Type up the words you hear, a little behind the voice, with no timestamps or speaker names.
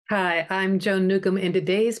Hi, I'm Joan Newcomb, and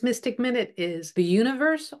today's Mystic Minute is The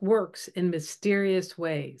Universe Works in Mysterious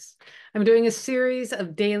Ways. I'm doing a series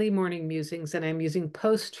of daily morning musings, and I'm using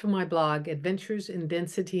posts from my blog, Adventures in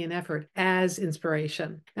Density and Effort, as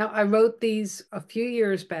inspiration. Now, I wrote these a few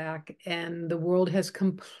years back, and the world has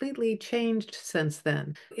completely changed since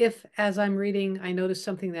then. If, as I'm reading, I notice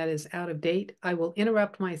something that is out of date, I will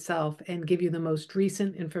interrupt myself and give you the most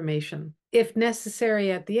recent information. If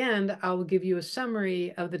necessary, at the end, I will give you a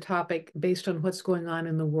summary of the topic based on what's going on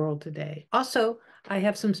in the world today. Also, I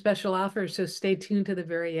have some special offers, so stay tuned to the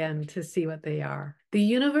very end to see what they are. The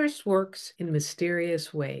universe works in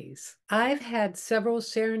mysterious ways. I've had several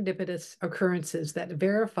serendipitous occurrences that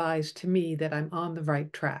verifies to me that I'm on the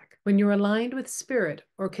right track. When you're aligned with spirit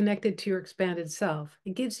or connected to your expanded self,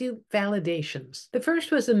 it gives you validations. The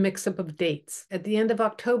first was a mix-up of dates. At the end of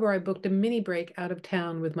October, I booked a mini break out of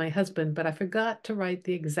town with my husband, but I forgot to write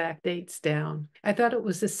the exact dates down. I thought it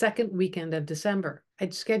was the second weekend of December.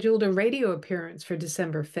 I'd scheduled a radio appearance for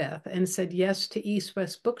December 5th and said yes to East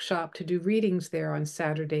West Bookshop to do readings there on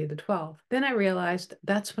Saturday the 12th. Then I realized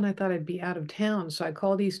that's when I thought I'd be out of town, so I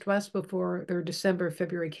called East West before their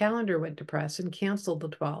December-February calendar went to press and canceled the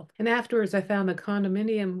 12th. And afterwards, I found the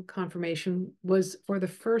condominium confirmation was for the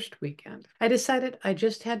first weekend. I decided I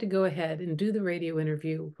just had to go ahead and do the radio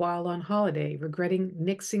interview while on holiday, regretting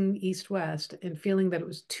nixing East West and feeling that it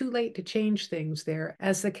was too late to change things there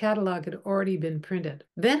as the catalog had already been printed.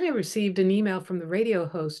 Then I received an email from the radio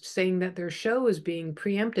host saying that their show was being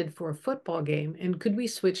preempted for a football game and could we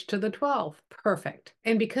switch to the 12th? Perfect.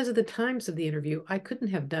 And because of the times of the interview, I couldn't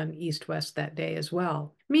have done East West that day as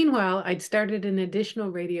well. Meanwhile, I'd started an additional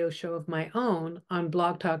radio show of my own on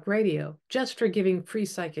Blog Talk Radio, just for giving free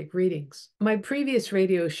psychic readings. My previous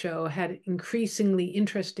radio show had increasingly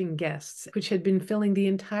interesting guests, which had been filling the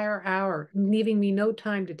entire hour, leaving me no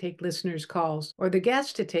time to take listeners' calls or the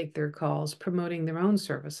guests to take their calls, promoting their own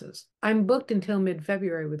services. I'm booked until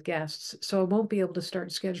mid-February with guests, so I won't be able to start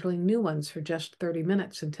scheduling new ones for just 30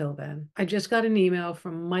 minutes until then. I just got an email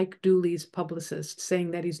from Mike Dooley's publicist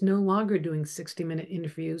saying that he's no longer doing 60-minute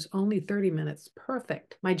interviews, only 30 minutes.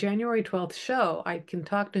 Perfect. My January 12th show, I can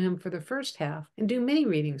talk to him for the first half and do mini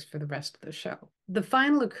readings for the rest of the show. The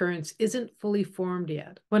final occurrence isn't fully formed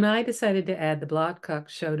yet. When I decided to add the Blog Talk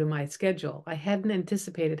show to my schedule, I hadn't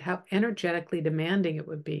anticipated how energetically demanding it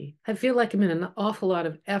would be. I feel like I'm in an awful lot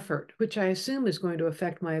of effort, which I assume is going to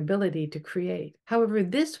affect my ability to create. However,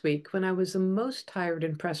 this week, when I was the most tired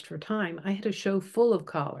and pressed for time, I had a show full of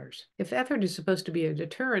callers. If effort is supposed to be a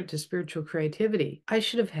deterrent to spiritual creativity, I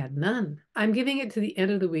should have had none. I'm giving it to the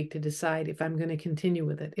end of the week to decide if I'm going to continue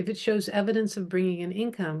with it. If it shows evidence of bringing in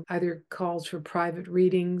income, either calls for private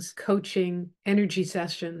readings, coaching, energy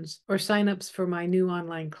sessions, or signups for my new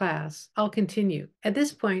online class, I'll continue. At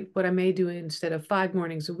this point, what I may do instead of 5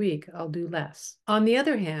 mornings a week, I'll do less. On the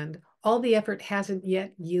other hand, all the effort hasn't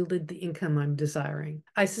yet yielded the income I'm desiring.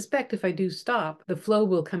 I suspect if I do stop, the flow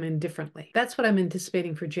will come in differently. That's what I'm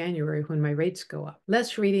anticipating for January when my rates go up.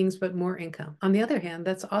 Less readings, but more income. On the other hand,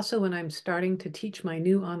 that's also when I'm starting to teach my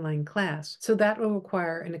new online class, so that will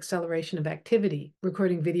require an acceleration of activity,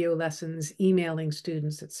 recording video lessons, emailing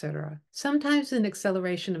students, etc. Sometimes an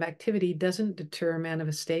acceleration of activity doesn't deter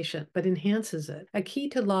manifestation, but enhances it. A key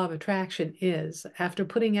to law of attraction is, after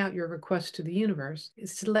putting out your request to the universe,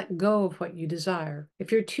 is to let go of what you desire.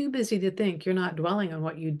 If you're too busy to think, you're not dwelling on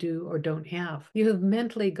what you do or don't have. You have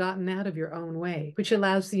mentally gotten out of your own way, which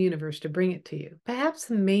allows the universe to bring it to you. Perhaps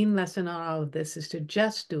the main lesson on all of this is to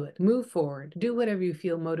just do it. Move forward. Do whatever you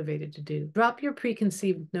feel motivated to do. Drop your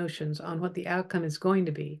preconceived notions on what the outcome is going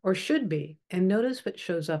to be or should be, and notice what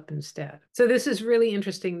shows up instead. So this is really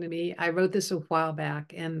interesting to me. I wrote this a while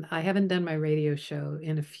back, and I haven't done my radio show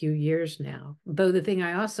in a few years now. Though the thing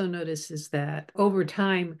I also noticed is that over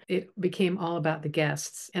time, it became all about the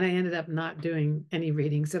guests. And I ended up not doing any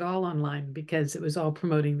readings at all online because it was all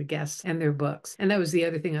promoting the guests and their books. And that was the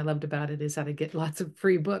other thing I loved about it, is that I get lots of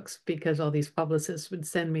free books because all these publicists would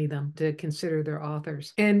send me them to consider their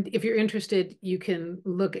authors. And if you're interested, you can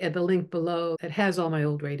look at the link below. It has all my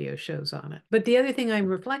old radio shows on it. But the other thing I'm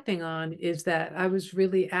reflecting on is that I was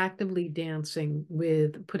really actively dancing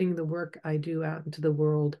with putting the work I do out into the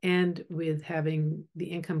world and with having the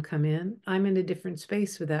income come in. I'm in a different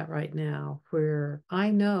space with that right now, where I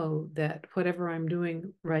know that whatever I'm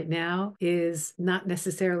doing right now is not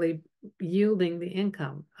necessarily yielding the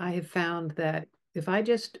income. I have found that if I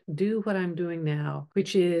just do what I'm doing now,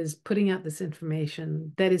 which is putting out this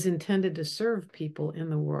information that is intended to serve people in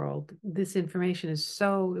the world, this information is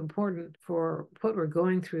so important for what we're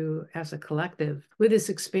going through as a collective with this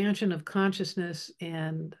expansion of consciousness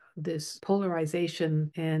and this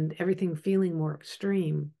polarization and everything feeling more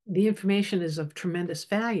extreme, the information is of tremendous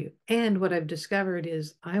value. And what I've discovered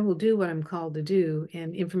is I will do what I'm called to do,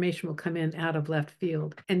 and information will come in out of left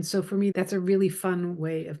field. And so for me, that's a really fun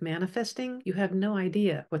way of manifesting. You have no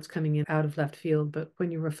idea what's coming in out of left field, but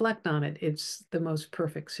when you reflect on it, it's the most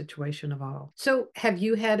perfect situation of all. So have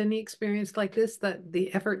you had any experience like this, that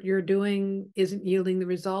the effort you're doing isn't yielding the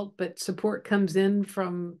result, but support comes in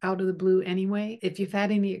from out of the blue anyway? If you've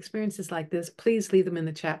had any experiences like this, please leave them in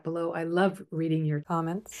the chat below. I love reading your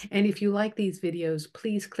comments. And if you like these videos,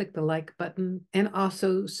 please click the like button and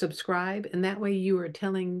also subscribe. And that way you are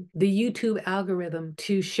telling the YouTube algorithm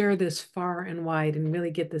to share this far and wide and really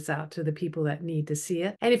get this out to the people that need to see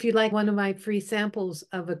it. And if you'd like one of my free samples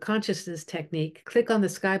of a consciousness technique, click on the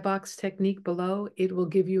skybox technique below. It will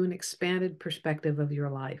give you an expanded perspective of your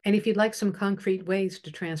life. And if you'd like some concrete ways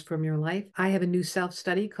to transform your life, I have a new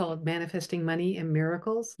self-study called Manifesting Money and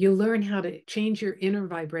Miracles. You'll learn how to change your inner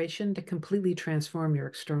vibration to completely transform your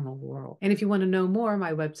external world. And if you want to know more,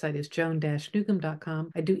 my website is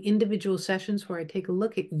joan-newcomb.com. I do individual sessions where I take a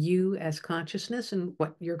look at you as consciousness and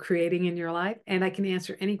what you're creating in your life, and I can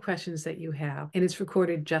answer any questions that you have, and it's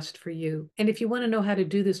recorded just for you. And if you want to know how to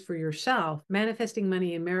do this for yourself, Manifesting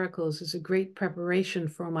Money and Miracles is a great preparation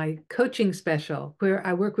for my coaching special, where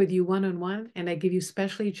I work with you one-on-one and I give you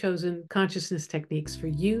specially chosen consciousness techniques for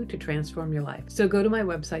you to transform your life. So go to my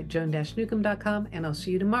website, joan-newcomb.com, and I'll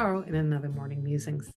see you tomorrow in another Morning Musings.